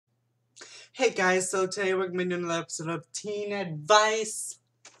Hey guys, so today we're going to be doing another episode of Teen Advice.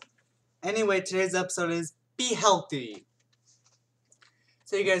 Anyway, today's episode is Be Healthy.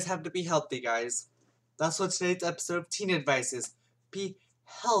 So you guys have to be healthy, guys. That's what today's episode of Teen Advice is. Be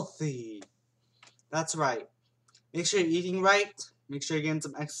healthy. That's right. Make sure you're eating right. Make sure you're getting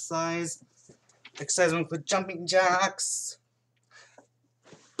some exercise. Exercise will include jumping jacks,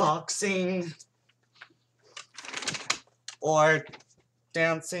 boxing, or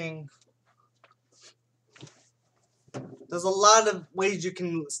dancing. There's a lot of ways you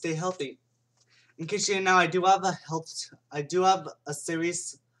can stay healthy. In case you didn't know, I do have a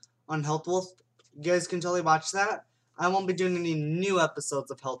series on Health Wolf. You guys can totally watch that. I won't be doing any new episodes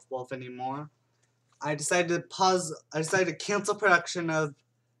of Health Wolf anymore. I decided to cancel production of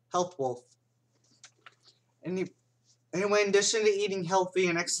Health Wolf. Anyway, in addition to eating healthy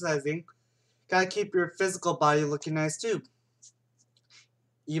and exercising, gotta keep your physical body looking nice too.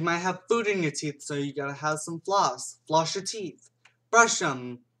 You might have food in your teeth, so you gotta have some floss. Floss your teeth. Brush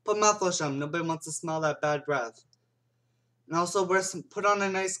them. Put mouthwash on. Nobody wants to smell that bad breath. And also put on a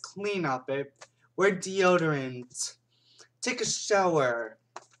nice clean outfit. Wear deodorant. Take a shower.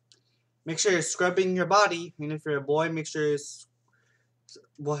 Make sure you're scrubbing your body. And if you're a boy, make sure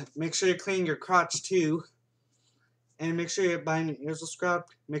you're cleaning your crotch too. And make sure you're buying your ears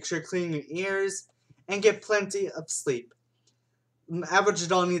scrubbed. Make sure you're cleaning your ears. And get plenty of sleep. An average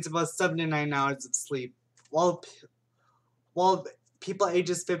adult needs about 7 to 9 hours of sleep. While people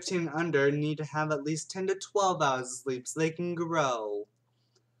ages 15 and under need to have at least 10 to 12 hours of sleep so they can grow.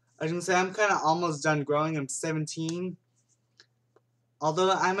 I was gonna say, I'm kind of almost done growing. I'm 17.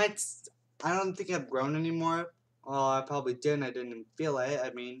 Although I don't think I've grown anymore. Well, I probably didn't. I didn't even feel it.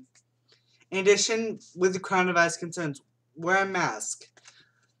 In addition, with the coronavirus concerns, wear a mask.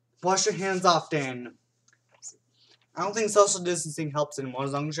 Wash your hands often. I don't think social distancing helps anymore.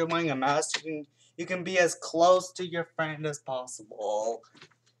 As long as you're wearing a mask, you can be as close to your friend as possible.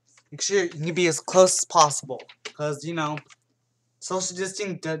 Make sure you can be as close as possible. Because, social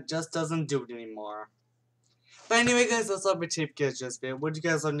distancing just doesn't do it anymore. But anyway, guys, that's all my tip guys just did. What do you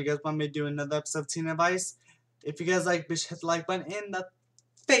guys want? You guys want me to do another episode of Teen Advice? If you guys like, be sure to hit the like button in the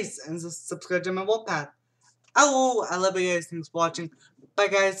face and subscribe to my Wolfpath. Oh, I love you guys. Thanks for watching. Bye,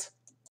 guys.